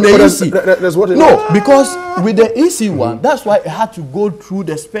 On the EC. There's what because with the EC one, that's why it had to go through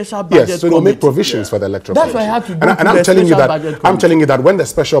the special budget committee. Yes, so they'll make provisions for the electoral That's why I had to go and I'm telling you that telling you that when the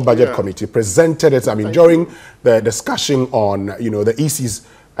special budget committee presented it, I mean, during the discussion on, the EC's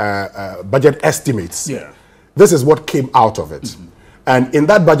budget estimates, this is what came out of it. And in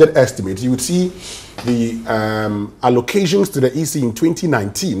that budget estimate, you would see the allocations to the EC in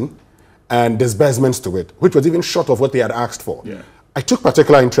 2019 and disbursements to it, which was even short of what they had asked for. I took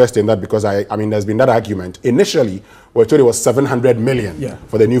particular interest in that because I mean, there's been that argument. Initially, we thought it was 700 million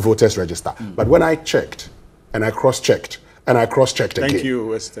for the new voters register. But when I checked, and I cross-checked, and I cross-checked again. Thank you,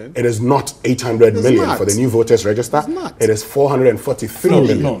 Weston. It is not 800 million for the new voters register. It is 443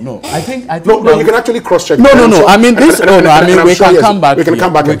 million. No. I think you can actually cross-check. No. I mean, we can come back. We can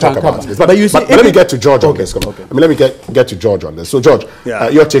come back and talk about this. But you see, let me get to George on this. Okay. I mean, let me get to George on this. So, George,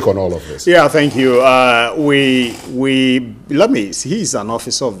 your take on all of this? Yeah, thank you. He's an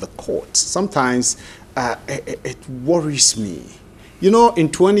officer of the court. Sometimes it worries me. In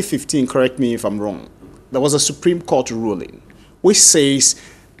 2015, correct me if I'm wrong, there was a Supreme Court ruling which says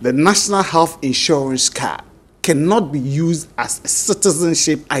the National Health Insurance card cannot be used as a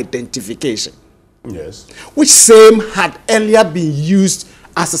citizenship identification. Yes. Which same had earlier been used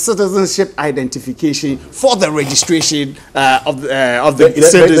as a citizenship identification for the registration of the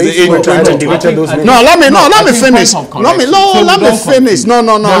citizens in 2020. No, let me finish. Let me finish. No,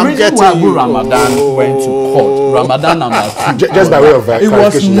 I'm getting you. Ramadan went to court. Ramadan number 2. Just by way of it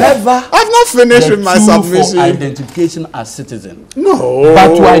was never. I've not finished with my submission. For identification as citizen. No.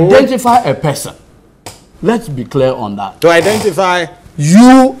 But to identify a person, let's be clear on that. To identify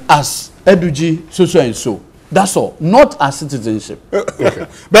you as Eduji, so and so. That's all. Not as citizenship. Okay.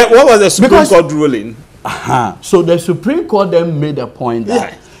 But what was the Supreme Court ruling? So the Supreme Court then made a point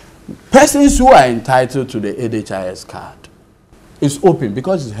that persons who are entitled to the NHIS card is open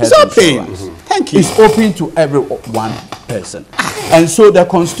because it's open. Thank you. It's open to every one person. And so the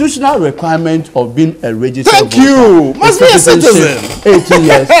constitutional requirement of being a registered voter must be a citizen. 18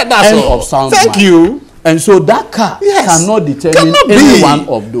 years That's end all. of sound Thank mind. you. And so that card cannot determine any one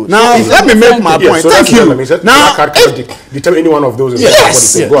of those. Now, so let me make my point. So thank you. Now, card cannot determine any one of those.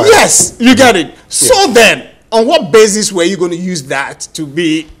 Yes, you get it. So then, on what basis were you going to use that to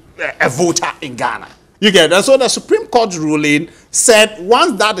be a voter in Ghana? You get it. And so the Supreme Court ruling said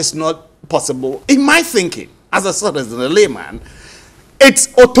once that is not possible, in my thinking, as a citizen, a layman,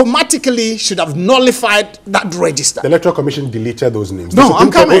 it automatically should have nullified that register. The Electoral Commission deleted those names. No, I'm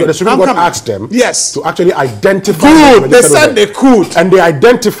coming. The Supreme Court asked them to actually identify. Good. They said they could. And they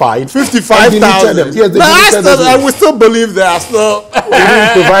identified 55,000. Yes, I will still believe they are still. They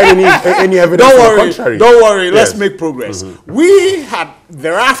didn't provide any evidence. Don't worry. Let's make progress. We had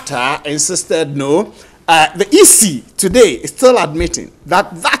thereafter insisted no. The EC today is still admitting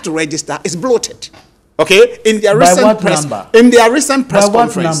that register is bloated. Okay, in their recent press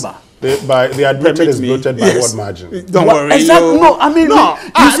conference. They admitted it's bloated by what margin? Don't worry. Exactly. No, I mean,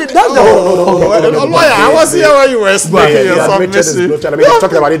 you see, that's the lawyer. I was here when you were speaking. You're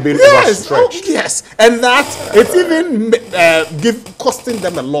talking about it being overstretched. Yes, and that it's even costing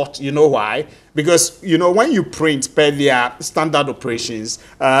them a lot. You know why? Because, when you print per their standard operations,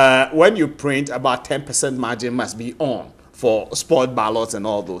 when you print, about 10% margin must be on for spoiled ballots and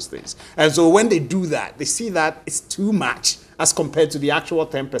all those things. And so when they do that, they see that it's too much as compared to the actual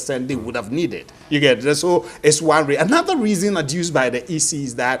 10% they would have needed. You get it? So it's one reason. Another reason adduced by the EC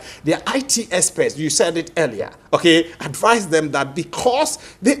is that their IT experts, you said it earlier, okay, advised them that because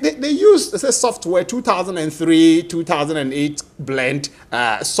they use software, 2003, 2008 blend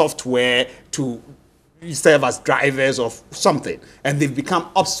software to serve as drivers of something, and they've become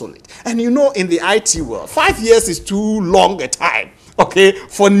obsolete. And in the IT world, 5 years is too long a time, okay,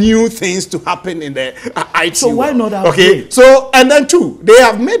 for new things to happen in the IT so world. Why not have okay, so, and then two, they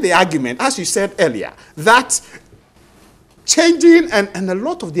have made the argument, as you said earlier, that changing, and a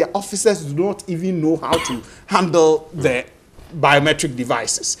lot of their officers do not even know how to handle the biometric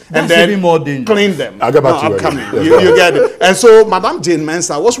devices. That's and then even more dangerous. Clean them. I'll get back to I'm coming. You get it. And so Madame Jane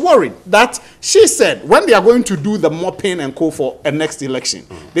Mensah was worried that she said when they are going to do the mopping and co for a next election,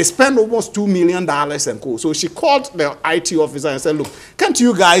 they spend almost $2 million and co. So she called the IT officer and said, look, can't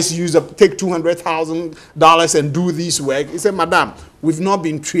you guys take $200,000 and do this work? He said, Madam, we've not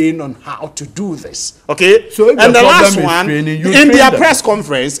been trained on how to do this. Okay? So and the last one, in their press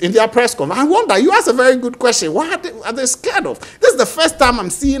conference, I wonder, you asked a very good question. What are they scared of? This is the first time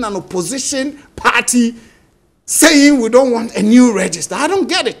I'm seeing an opposition party saying we don't want a new register. I don't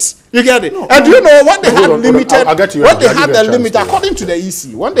get it. You get it? And do you know what they had limited? When they had the limit, according to the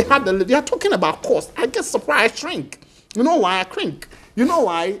EC, when they had they are talking about cost. I get surprised, shrink. You know why I shrink? You know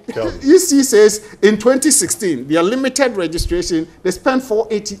why? EC says in 2016, their limited registration, they spent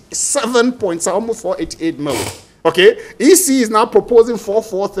 487 points, almost 488 million. Okay? EC is now proposing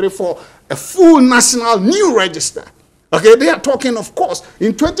 4434, a full national new register. Okay? They are talking, of course.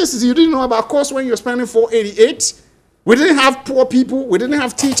 In 2016, you didn't know about cost when you were spending 488. We didn't have poor people. We didn't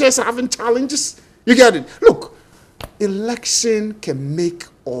have teachers having challenges. You get it? Look, election can make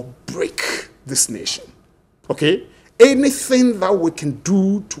or break this nation. Okay? Anything that we can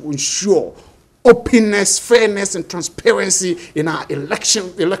do to ensure openness, fairness, and transparency in our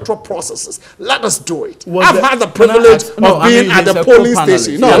electoral processes, let us do it. I've had the privilege of being at the polling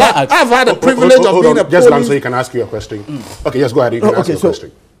station. No, I've had the privilege of being a polling... Just one so you can ask you a question. Okay, yes, go ahead. You can ask your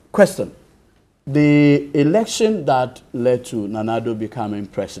question. Question. The election that led to Nana Addo becoming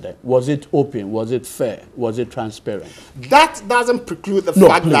president, was it open? Was it fair? Was it transparent? That doesn't preclude the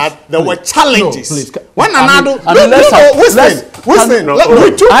fact that there were challenges. No, please. When Nana Addo... Listen,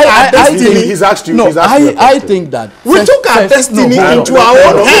 we took our destiny... He's asked you. I think that... We took our destiny into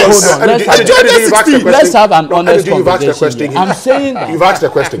our own hands. Let's have an honest conversation. I'm saying that... You've asked a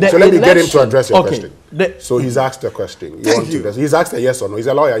question, so let me get him to address your question. So he's asked a question. Thank you. He's asked a yes or no. He's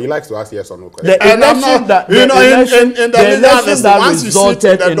a lawyer. He likes to ask yes or no questions. The election that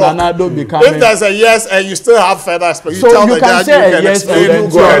resulted in Nanado becoming. If there's a yes and you still have further explanation, so you can say a yes and then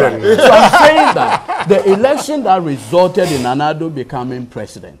go ahead. So I'm saying that the election that resulted in Nanado becoming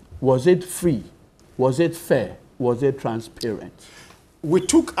president, was it free? Was it fair? Was it transparent? We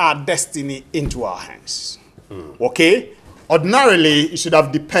took our destiny into our hands. Okay? Ordinarily, it should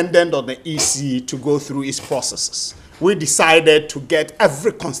have depended on the EC to go through its processes. We decided to get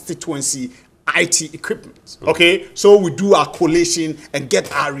every constituency IT equipment. Okay? So we do our collation and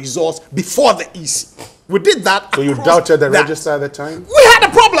get our results before the EC. We did that. So you doubted the register at the time? We had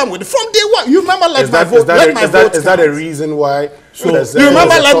a problem with it from day one. You remember, let my vote Is that a reason why? So you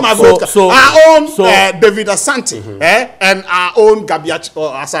remember, let my vote. Our own David Asante and our own Gabiach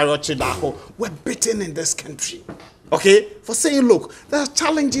or Asaro Chidaho were beaten in this country. Okay, for saying, look, there are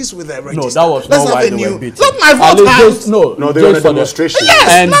challenges with the register. No, that was not why they were beaten. Let my vote count. No, they were a demonstration. Yes,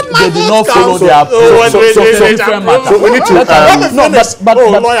 and let my they did vote not follow count. their approach. So we need to.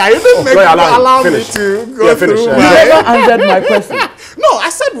 Lawyer, you didn't make allow me to go through. You never answered my question. No, I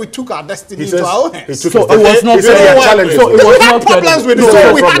said we took our destiny into our hands. So it was not fair. So it was not problems with it.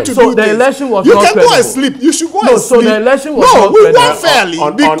 So we had to do So the election was not credible. You can go and sleep. You should go and sleep. So the election was not credible. No, we won fairly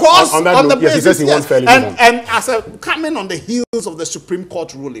because on the basis, yes. And as a coming on the heels of the Supreme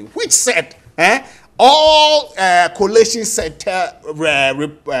Court ruling, which said, all coalition sector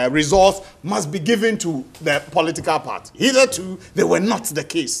results must be given to the political party. Hitherto, they were not the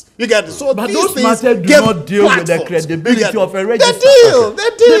case. You get it? So but these those things matters do not deal with the credibility of a register.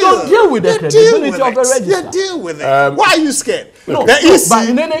 They don't deal with the credibility of a register. They deal with it. Why are you scared? No, but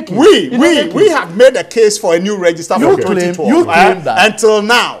in any case, we have made a case for a new register for 2012. You claim that. Until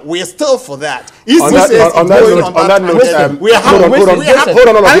now, we are still for that. On that note,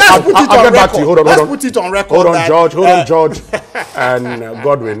 I'll get back to you. Hold on. Put it on record. Hold on, George, and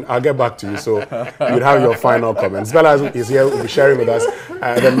Godwin. I'll get back to you, so you'll have your final comments. Bella is here, will be sharing with us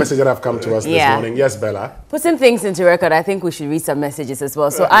the message that have come to us this morning. Yes, Bella. Putting things into record, I think we should read some messages as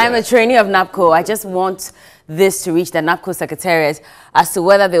well. So I am a trainee of NAPCO. I just want this to reach the NAPCO Secretariat as to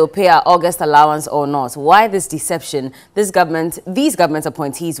whether they will pay our August allowance or not. Why this deception? These government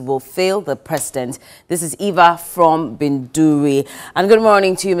appointees will fail the president. This is Eva from Binduri. And good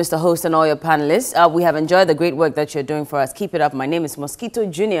morning to you, Mr. Host, and all your panelists. We have enjoyed the great work that you're doing for us. Keep it up. My name is Mosquito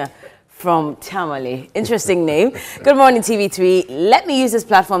Jr. from Tamale. Interesting name. Good morning, TV3. Let me use this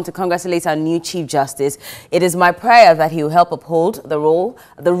platform to congratulate our new Chief Justice. It is my prayer that he will help uphold the rule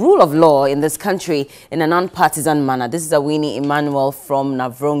of law in this country in a non-partisan manner. This is Awini Emmanuel from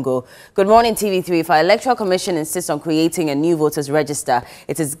Navrongo. Good morning, TV3. If our Electoral Commission insists on creating a new voters register,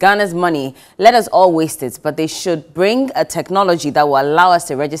 it is Ghana's money. Let us all waste it, but they should bring a technology that will allow us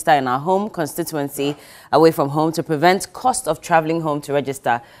to register in our home constituency away from home to prevent cost of traveling home to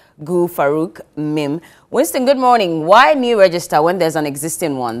register. Gu Farouk Mim. Winston, good morning. Why new register when there's an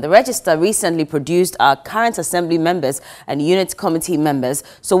existing one? The register recently produced our current assembly members and unit committee members.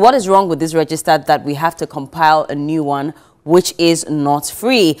 So what is wrong with this register that we have to compile a new one, which is not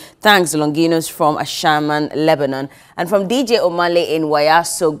free? Thanks, Longinos from Ashaman, Lebanon. And from DJ Omale in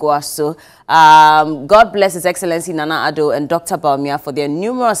Wayaso, Guaso. God bless His Excellency Nana Addo and Dr. Bawumia for their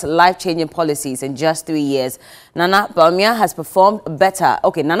numerous life-changing policies in just 3 years. Nana Bawumia has performed better.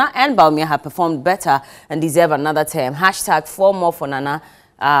 Okay, Nana and Bawumia have performed better and deserve another term. Hashtag 4 more for Nana.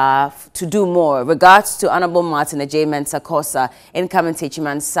 To do more. Regards to Honorable Martin J. Mensah Kosa, incoming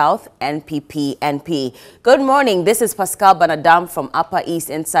Techiman South, NPP, NP. Good morning. This is Pascal Banadam from Upper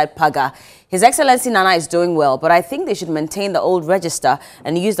East inside Paga. His Excellency Nana is doing well, but I think they should maintain the old register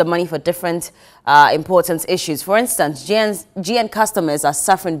and use the money for different important issues. For instance, GN customers are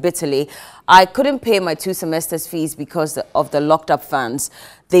suffering bitterly. I couldn't pay my 2 semesters fees because of the locked up funds.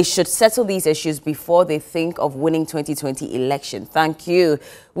 They should settle these issues before they think of winning 2020 election. Thank you.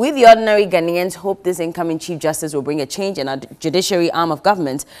 We, the ordinary Ghanaians, hope this incoming Chief Justice will bring a change in our judiciary arm of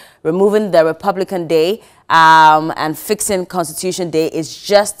government. Removing the Republican Day and fixing Constitution Day is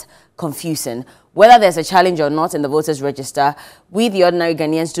just confusing. Whether there's a challenge or not in the voters register, we, the ordinary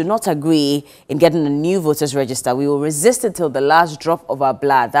Ghanaians, do not agree in getting a new voters register. We will resist it till the last drop of our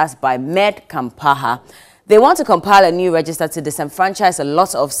blood. That's by Med Kampaha. They want to compile a new register to disenfranchise a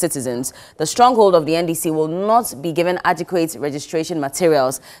lot of citizens. The stronghold of the NDC will not be given adequate registration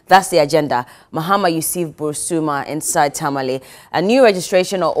materials. That's the agenda. Mahama Yusuf Bursuma inside Tamale. A new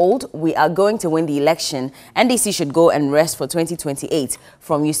registration or old, we are going to win the election. NDC should go and rest for 2028.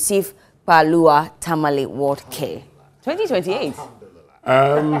 From Yusuf Palua, Tamale, Ward K. 2028.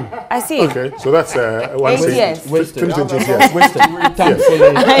 I see. Okay, so that's one 8 thing. years. 2020 years.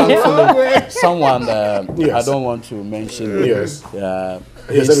 Thankfully, someone Yes. I don't want to mention. Yes.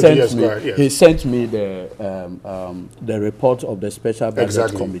 He Yes, sent yes, me. go ahead, yes. He sent me the report of the special budget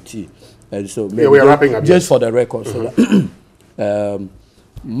Exactly. committee, and so we are wrapping up, just yes. for the record. So that,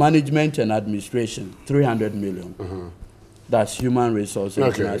 management and administration, 300 million. That's human resource and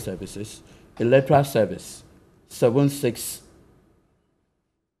Okay. general services. Electoral service, 760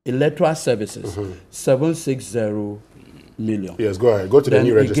 million. Yes, go ahead. Go to the Then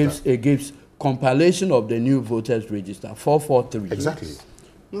new register. it gives compilation of the new voters register, 443. Exactly.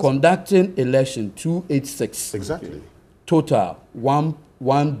 Conducting election, 286. Exactly. Total,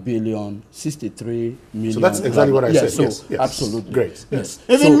 1,063 million. So that's exactly what I Yes, said. so Yes, yes. absolutely. Great. Yes.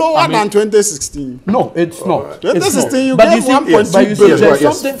 Even So, lower I mean, than 2016. no, it's not. It's 2016, not. you But gave you see, 1.2 but you see, billion. there's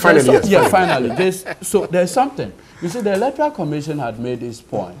Yes, something. finally, there's yes, some- finally. finally. So there's something. You see, the Electoral Commission had made this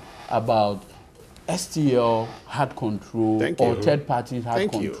point about STL had control, Thank or you. third parties had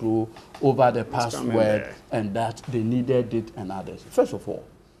Thank you. control over the password, Member. and that they needed it and others. First of all,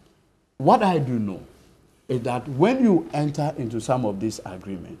 what I do know is that when you enter into some of these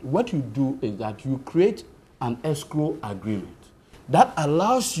agreements, what you do is that you create an escrow agreement that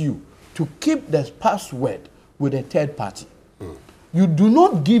allows you to keep the password with a third party. You do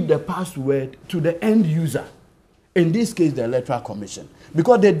not give the password to the end user, in this case the Electoral Commission,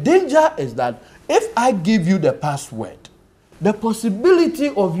 because the danger is that if I give you the password, the possibility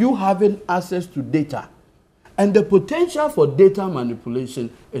of you having access to data and the potential for data manipulation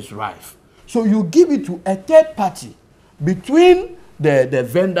is rife. So you give it to a third party between the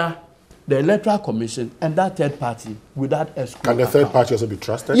vendor, the Electoral Commission, and that third party with that escrow. Can the third account. party also be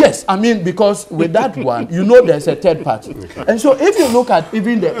trusted? Yes, I mean, because with that one, you know there's a third party. And so if you look at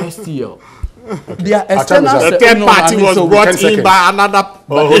even the STL, their external... up. The third party was brought 10 in seconds. by another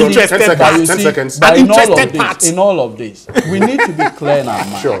hold on, interested 10 seconds. But you 10 see, seconds. but An in all interested of this, party. in all of this, we need to be clear in our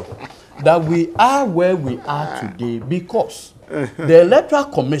mind Sure. that we are where we are today because the Electoral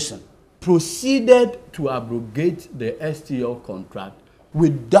Commission proceeded to abrogate the STL contract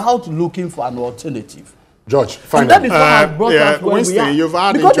without looking for an alternative. George, And that finally. is what has brought us where Winston, we are. you've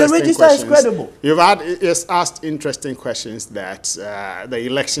had Because the interesting register is questions. credible. You've asked interesting questions that the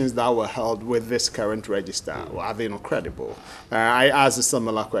elections that were held with this current register, are they not credible? I asked a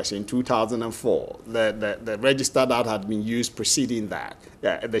similar question in 2004. The register that had been used preceding that,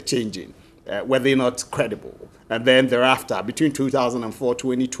 the changing, were they not credible? And then thereafter, between 2004 to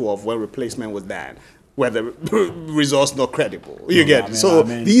 2012, when replacement was done, were the results not credible? You get it? So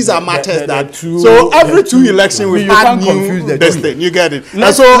these are matters that. So every two elections we've you had can't new confuse the this two. thing. You get it? And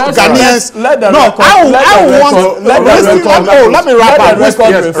Let's- so let's- Ghanaians. let the No, record- I let the want. record- let the Listen, record- let me wrap let up. the record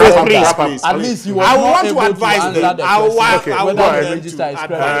Yes, reflect wrap up, that. wrap up. At least you were I not want to able advise answer them. the I question want Okay, whether go the ahead. register is to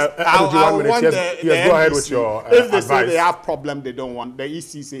credible. advise. Energy, I 1 minute. want Yes, the yes, go ahead NDC. with your If they say advice. they have problem, they don't want. The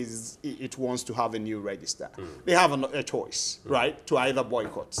EC says it wants to have a new register. They have a choice, right, to either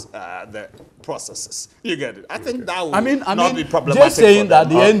boycott the processes. You get it? I think that would not be problematic. just saying for that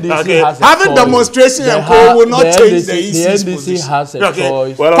them. the NDC Okay. has a Having choice. demonstration and co will not change the EC's The NDC position. has a Okay.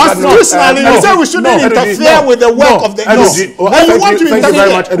 choice. Well, on that note, Constitutionally, you say we shouldn't interfere with the work of the Energy. EC. Oh, And you thank want you- to thank you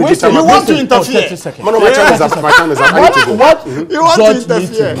very interfere. much, Energy You Tama. want to Listen, interfere. 30 seconds. No, my time is up. My time is up. I need to go. What You want to George needs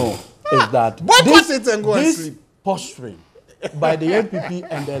interfere. to know is that Boycott it and go and this sleep. posturing by the NPP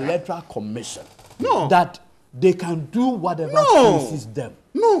and the Electoral Commission No. that they can do whatever No. pleases them.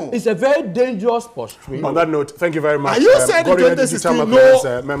 No. It's a very dangerous posturing. On that note, thank you very much. You said in Gordon 2016, Edudzi no Tamaklo is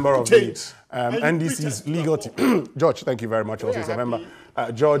a member of the change. And you NDC's legal team. George, thank you very much. Also, is a member.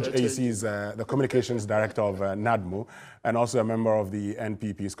 George AC is the communications director of NADMO and also a member of the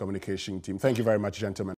NPP's communication team. Thank you very much, gentlemen.